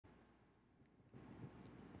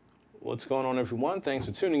What's going on, everyone? Thanks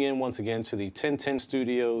for tuning in once again to the 1010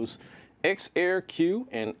 Studios XAir-Q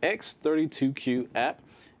and X32Q app.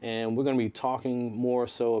 And we're going to be talking more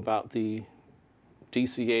so about the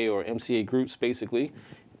DCA or MCA groups, basically.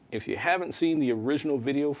 If you haven't seen the original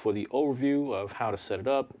video for the overview of how to set it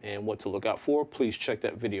up and what to look out for, please check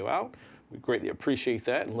that video out. We greatly appreciate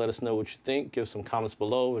that, and let us know what you think. Give some comments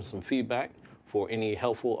below and some feedback for any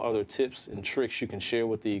helpful other tips and tricks you can share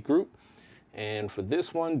with the group. And for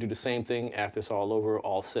this one, do the same thing after it's all over,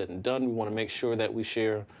 all said and done. We want to make sure that we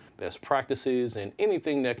share best practices and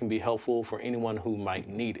anything that can be helpful for anyone who might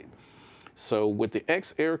need it. So with the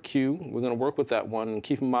XAir-Q, we're going to work with that one. And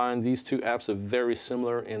keep in mind, these two apps are very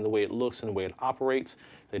similar in the way it looks and the way it operates.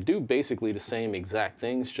 They do basically the same exact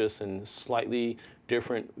things, just in slightly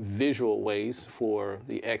different visual ways for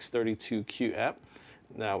the X32Q app.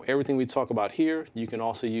 Now, everything we talk about here, you can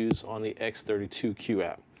also use on the X32Q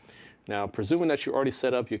app. Now, presuming that you're already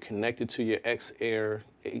set up, you're connected to your XAir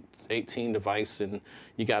 18 device, and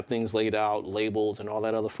you got things laid out, labels, and all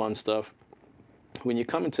that other fun stuff. When you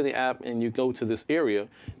come into the app and you go to this area,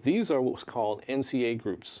 these are what's called MCA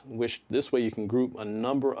groups, which this way you can group a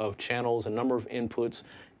number of channels, a number of inputs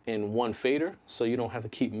in one fader, so you don't have to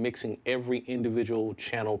keep mixing every individual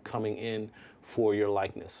channel coming in for your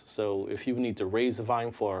likeness. So if you need to raise the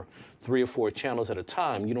volume for 3 or 4 channels at a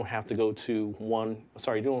time, you don't have to go to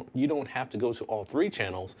you don't have to go to all 3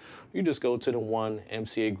 channels. You just go to the one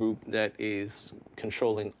MCA group that is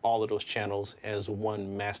controlling all of those channels as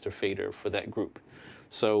one master fader for that group.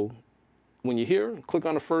 So when you're here, click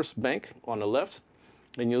on the first bank on the left,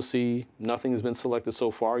 and you'll see nothing has been selected so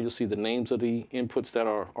far. You'll see the names of the inputs that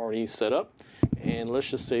are already set up. And let's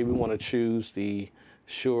just say we want to choose the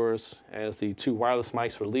Shures as the 2 wireless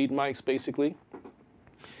mics for lead mics, basically.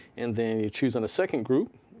 And then you choose on the second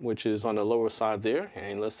group, which is on the lower side there.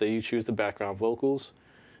 And let's say you choose the background vocals.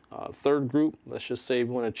 Third group, let's just say we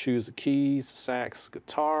want to choose the keys, sax,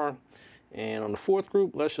 guitar. And on the fourth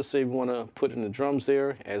group, let's just say we want to put in the drums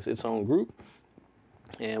there as its own group.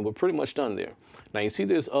 And we're pretty much done there. Now you see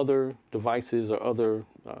there's other devices or other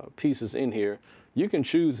pieces in here. You can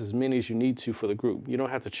choose as many as you need to for the group. You don't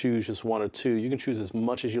have to choose just 1 or 2. You can choose as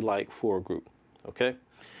much as you like for a group, okay?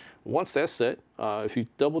 Once that's set, if you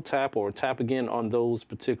double tap or tap again on those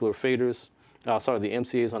particular faders, the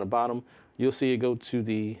MCAs on the bottom, you'll see it go to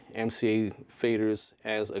the MCA faders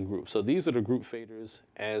as a group. So these are the group faders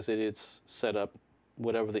as it is set up,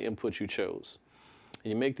 whatever the input you chose.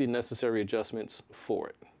 You make the necessary adjustments for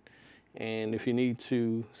it. And if you need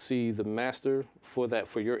to see the master for that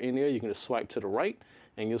for your in-ear, you can just swipe to the right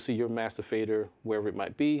and you'll see your master fader wherever it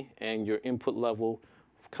might be and your input level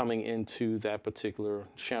coming into that particular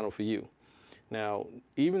channel for you. Now,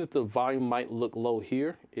 even if the volume might look low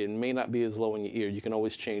here, it may not be as low in your ear. You can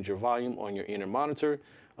always change your volume on your inner monitor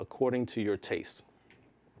according to your taste.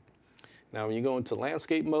 Now, when you go into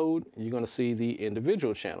landscape mode, you're going to see the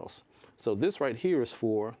individual channels. So this right here is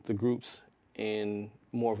for the groups in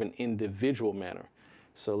more of an individual manner.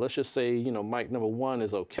 So let's just say, you know, mic number 1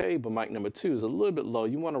 is okay, but mic number 2 is a little bit low.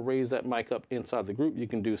 You want to raise that mic up inside the group, you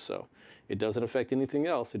can do so. It doesn't affect anything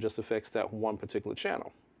else. It just affects that one particular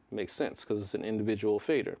channel. Makes sense because it's an individual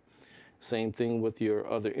fader. Same thing with your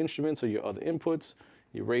other instruments or your other inputs.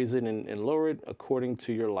 You raise it and lower it according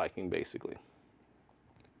to your liking, basically.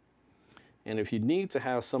 And if you need to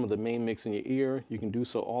have some of the main mix in your ear, you can do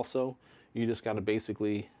so also. You just got to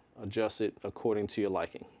basically adjust it according to your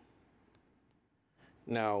liking.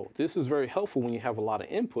 Now, this is very helpful when you have a lot of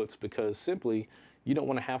inputs because simply you don't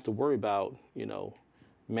want to have to worry about, you know,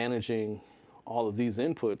 managing all of these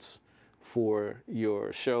inputs for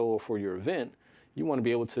your show or for your event. You want to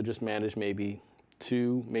be able to just manage maybe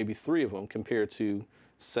 2, maybe 3 of them compared to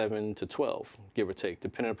 7 to 12, give or take,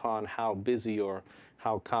 depending upon how busy or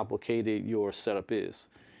how complicated your setup is.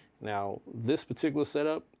 Now, this particular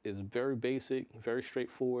setup is very basic, very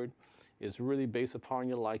straightforward. It's really based upon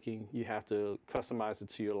your liking. You have to customize it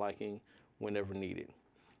to your liking whenever needed.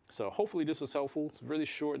 So hopefully this was helpful. It's really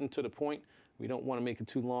short and to the point. We don't want to make it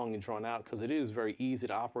too long and drawn out because it is very easy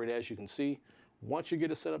to operate, as you can see. Once you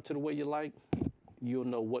get it set up to the way you like, you'll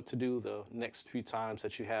know what to do the next few times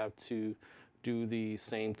that you have to do the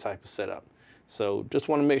same type of setup. So just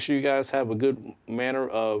want to make sure you guys have a good manner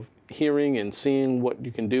of hearing and seeing what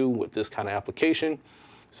you can do with this kind of application.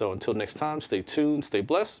 So until next time, stay tuned, stay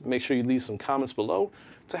blessed. Make sure you leave some comments below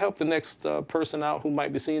to help the next person out who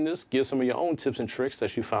might be seeing this. Give some of your own tips and tricks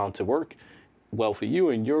that you found to work well for you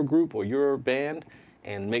and your group or your band,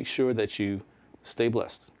 and make sure that you stay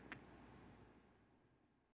blessed.